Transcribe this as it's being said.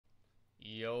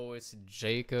Yo, it's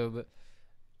Jacob.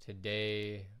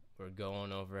 Today we're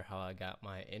going over how I got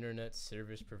my internet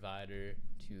service provider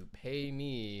to pay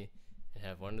me and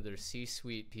have one of their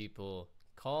C-suite people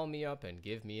call me up and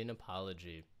give me an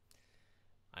apology.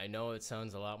 I know it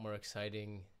sounds a lot more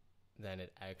exciting than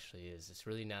it actually is. It's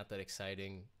really not that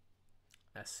exciting.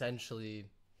 Essentially,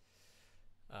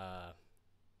 uh,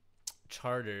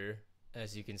 Charter,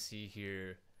 as you can see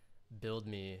here, billed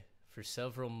me for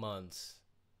several months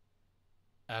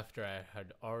after I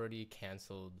had already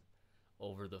canceled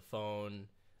over the phone.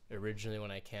 Originally,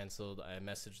 when I canceled, I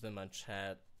messaged them on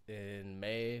chat in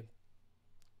May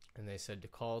and they said to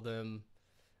call them.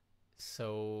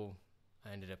 So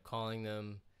I ended up calling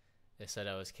them. They said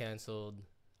I was canceled.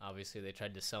 Obviously, they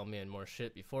tried to sell me in more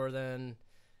shit before then.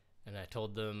 And I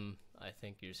told them, I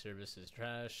think your service is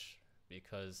trash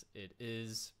because it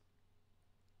is.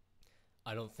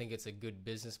 I don't think it's a good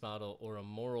business model or a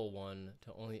moral one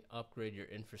to only upgrade your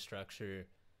infrastructure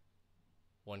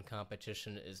when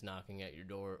competition is knocking at your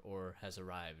door or has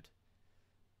arrived.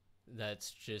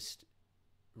 That's just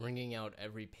wringing out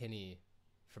every penny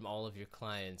from all of your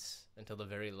clients until the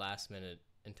very last minute,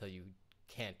 until you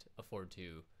can't afford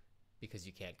to because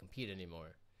you can't compete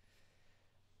anymore.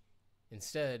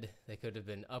 Instead, they could have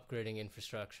been upgrading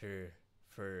infrastructure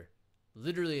for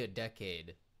literally a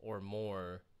decade or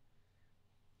more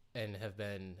and have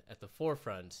been at the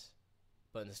forefront,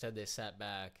 but instead they sat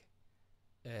back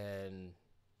and,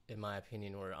 in my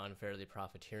opinion, were unfairly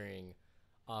profiteering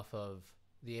off of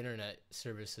the internet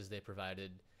services they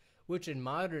provided, which in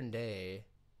modern day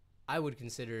I would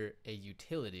consider a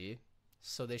utility,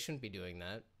 so they shouldn't be doing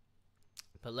that.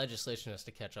 But legislation has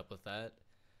to catch up with that.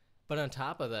 But on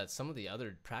top of that, some of the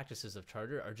other practices of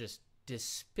Charter are just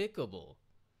despicable.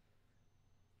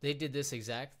 They did this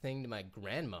exact thing to my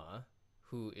grandma,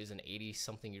 who is an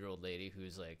 80-something-year-old lady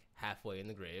who's like halfway in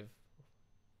the grave.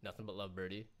 Nothing but love,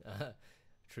 Birdie.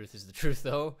 Truth is the truth,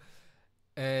 though.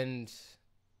 And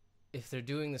if they're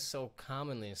doing this so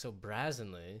commonly and so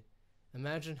brazenly,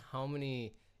 imagine how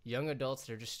many young adults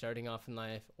that are just starting off in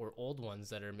life, or old ones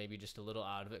that are maybe just a little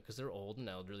out of it because they're old and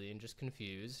elderly and just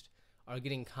confused, are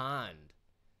getting conned.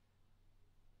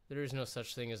 There is no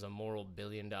such thing as a moral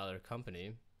billion-dollar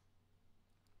company.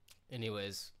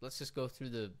 Anyways, let's just go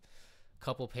through the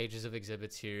couple pages of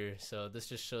exhibits here. So this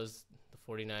just shows the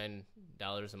 $49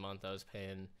 a month I was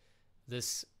paying.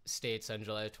 This states on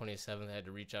July 27th I had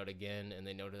to reach out again, and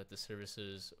they noted that the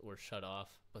services were shut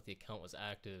off, but the account was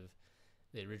active.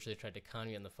 They originally tried to con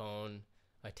me on the phone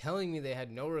by telling me they had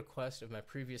no request of my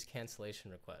previous cancellation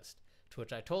request, to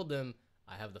which I told them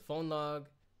I have the phone log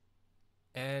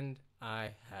and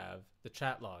I have the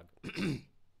chat log.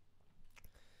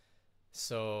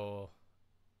 So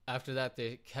after that,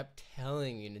 they kept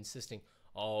telling me and insisting,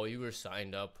 oh, you were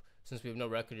signed up. Since we have no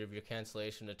record of your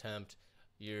cancellation attempt,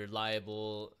 you're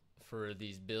liable for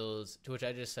these bills. To which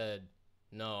I just said,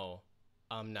 no,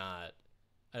 I'm not.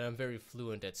 And I'm very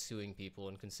fluent at suing people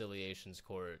in conciliations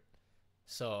court.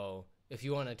 So if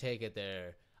you want to take it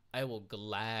there, I will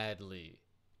gladly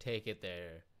take it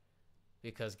there.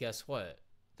 Because guess what?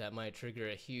 That might trigger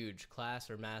a huge class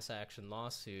or mass action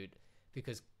lawsuit,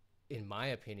 because in my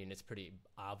opinion, it's pretty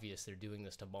obvious they're doing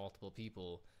this to multiple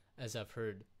people, as I've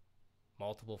heard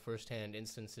multiple firsthand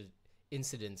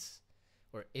incidents,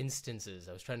 I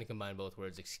was trying to combine both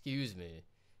words, excuse me,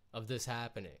 of this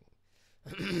happening.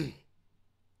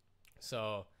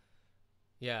 So,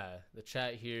 yeah, the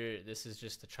chat here, this is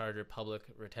just the Charter public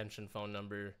retention phone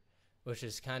number, which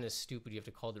is kind of stupid. You have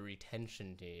to call the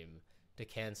retention team to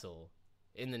cancel.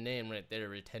 In the name right there,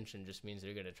 retention just means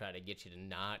they're going to try to get you to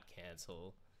not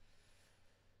cancel.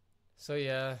 So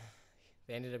yeah,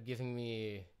 they ended up giving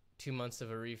me 2 months of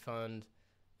a refund,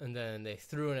 and then they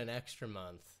threw in an extra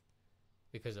month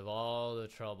because of all the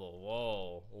trouble.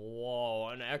 Whoa,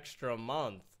 an extra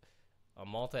month. A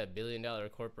multi-billion-dollar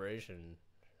corporation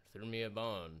threw me a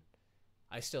bone.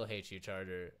 I still hate you,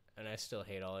 Charter, and I still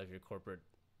hate all of your corporate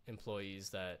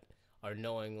employees that are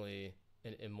knowingly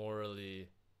and immorally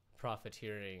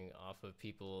profiteering off of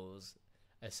people's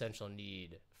essential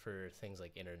need for things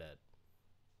like internet.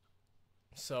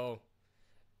 So,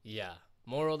 yeah,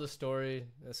 moral of the story,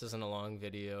 this isn't a long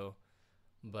video,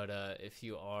 but if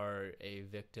you are a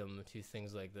victim to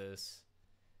things like this,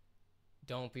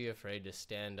 don't be afraid to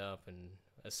stand up and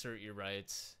assert your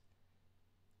rights.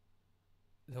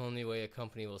 The only way a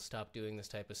company will stop doing this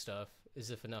type of stuff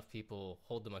is if enough people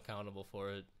hold them accountable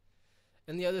for it.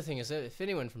 And the other thing is that if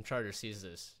anyone from Charter sees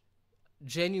this,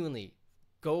 genuinely,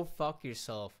 go fuck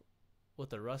yourself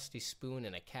with a rusty spoon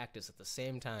and a cactus at the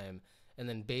same time, and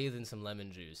then bathe in some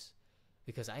lemon juice.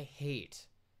 Because I hate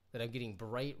that I'm getting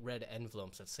bright red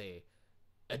envelopes that say,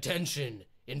 attention,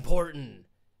 important,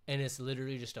 and it's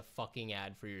literally just a fucking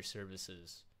ad for your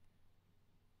services.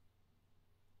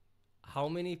 How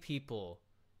many people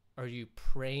are you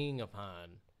preying upon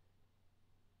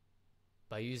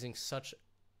by using such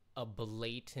a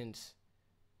blatant,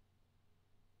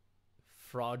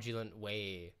 fraudulent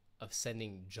way of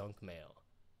sending junk mail?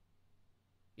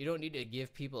 You don't need to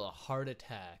give people a heart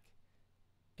attack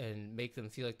and make them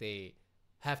feel like they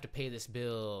have to pay this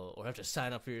bill or have to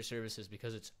sign up for your services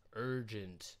because it's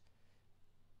urgent.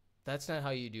 That's not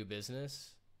how you do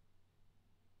business.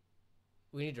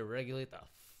 We need to regulate the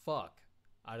fuck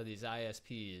out of these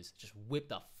ISPs. Just whip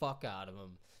the fuck out of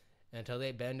them until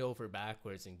they bend over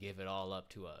backwards and give it all up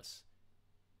to us.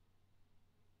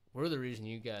 We're the reason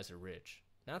you guys are rich,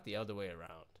 not the other way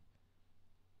around.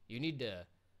 You need to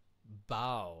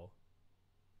bow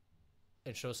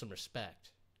and show some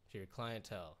respect to your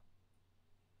clientele.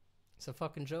 It's a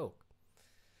fucking joke.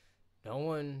 No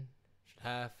one should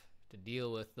have to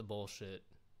deal with the bullshit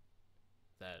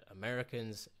that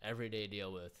Americans every day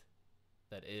deal with,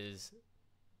 that is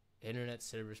internet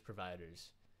service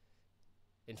providers.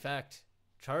 In fact,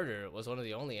 Charter was one of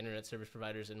the only internet service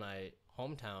providers in my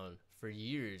hometown for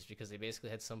years because they basically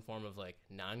had some form of like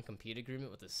non-compete agreement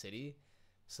with the city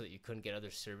so that you couldn't get other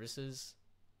services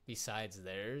besides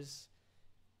theirs.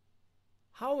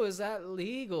 How is that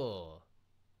legal?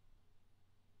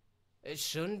 It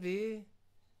shouldn't be.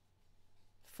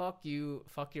 Fuck you.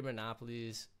 Fuck your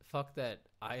monopolies. Fuck that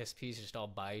ISPs just all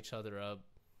buy each other up.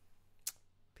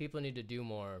 People need to do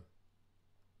more.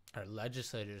 Our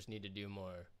legislators need to do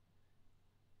more.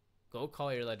 Go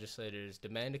call your legislators.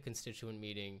 Demand a constituent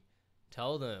meeting.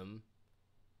 Tell them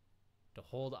to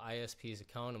hold ISPs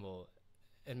accountable.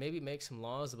 And maybe make some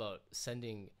laws about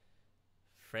sending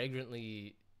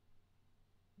flagrantly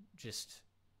just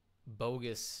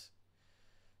bogus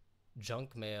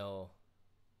junk mail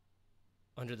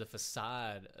under the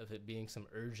facade of it being some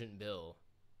urgent bill.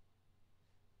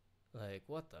 Like,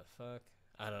 what the fuck?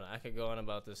 I don't know. I could go on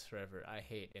about this forever. I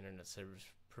hate internet service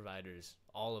providers.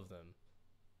 All of them.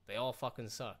 They all fucking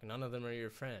suck. None of them are your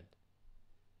friend.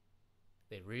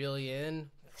 They reel you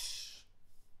in.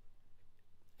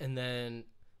 And then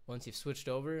once you've switched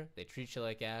over, they treat you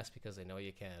like ass because they know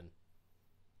you can.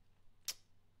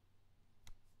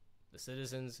 The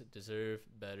citizens deserve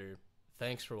better.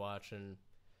 Thanks for watching.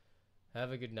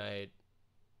 Have a good night.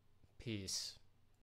 Peace.